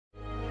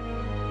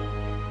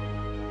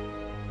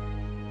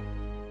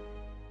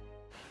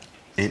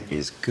It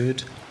is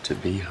good to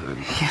be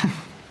home. Yeah,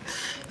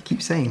 you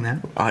keep saying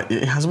that.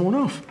 It hasn't worn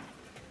off.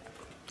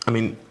 I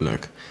mean,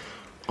 look,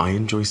 I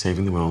enjoy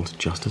saving the world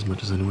just as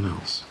much as anyone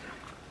else.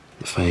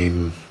 The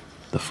fame,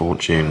 the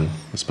fortune,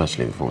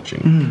 especially the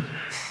fortune.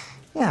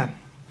 Yeah,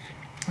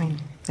 I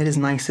mean, it is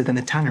nicer than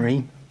the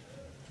tannery.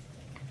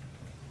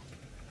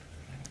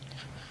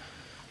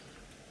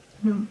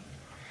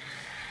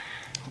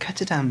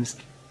 Ketterdam's,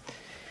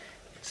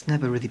 it's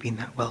never really been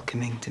that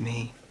welcoming to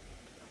me.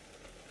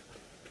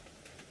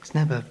 It's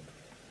never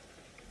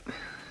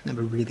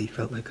really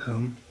felt like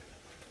home.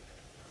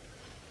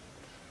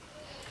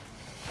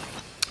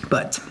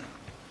 But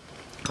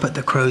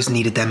the crows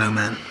need a demo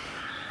man.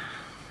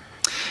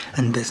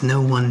 And there's no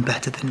one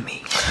better than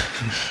me.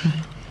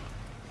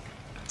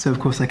 So of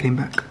course I came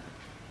back.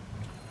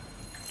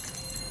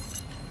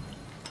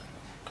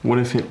 What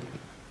if it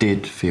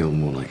did feel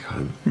more like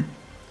home?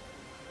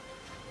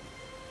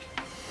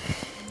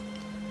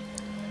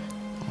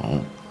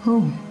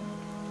 Oh,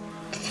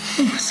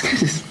 what's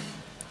this?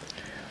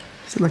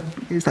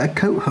 Is that a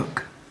coat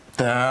hook?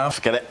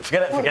 Forget it.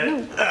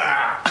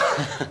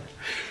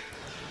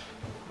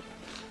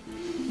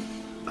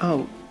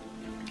 Oh,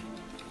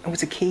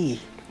 it's a key.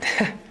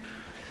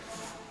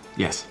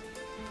 Yes.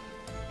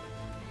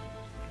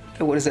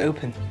 Oh, what does it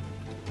open?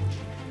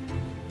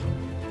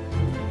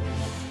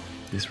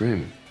 This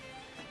room.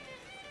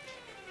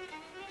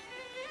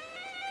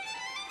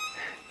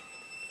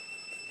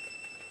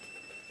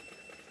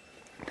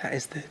 That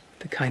is the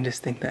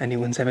kindest thing that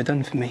anyone's ever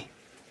done for me.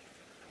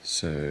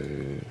 So,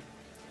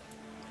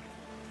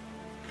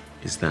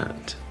 is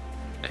that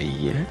a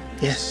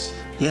yes?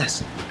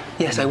 Yes,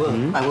 I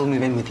will. I will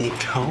move in with you.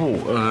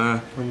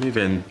 Oh, we'll move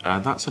in.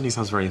 That suddenly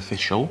sounds very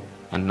official.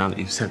 And now that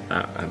you've said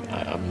that,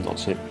 I'm not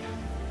so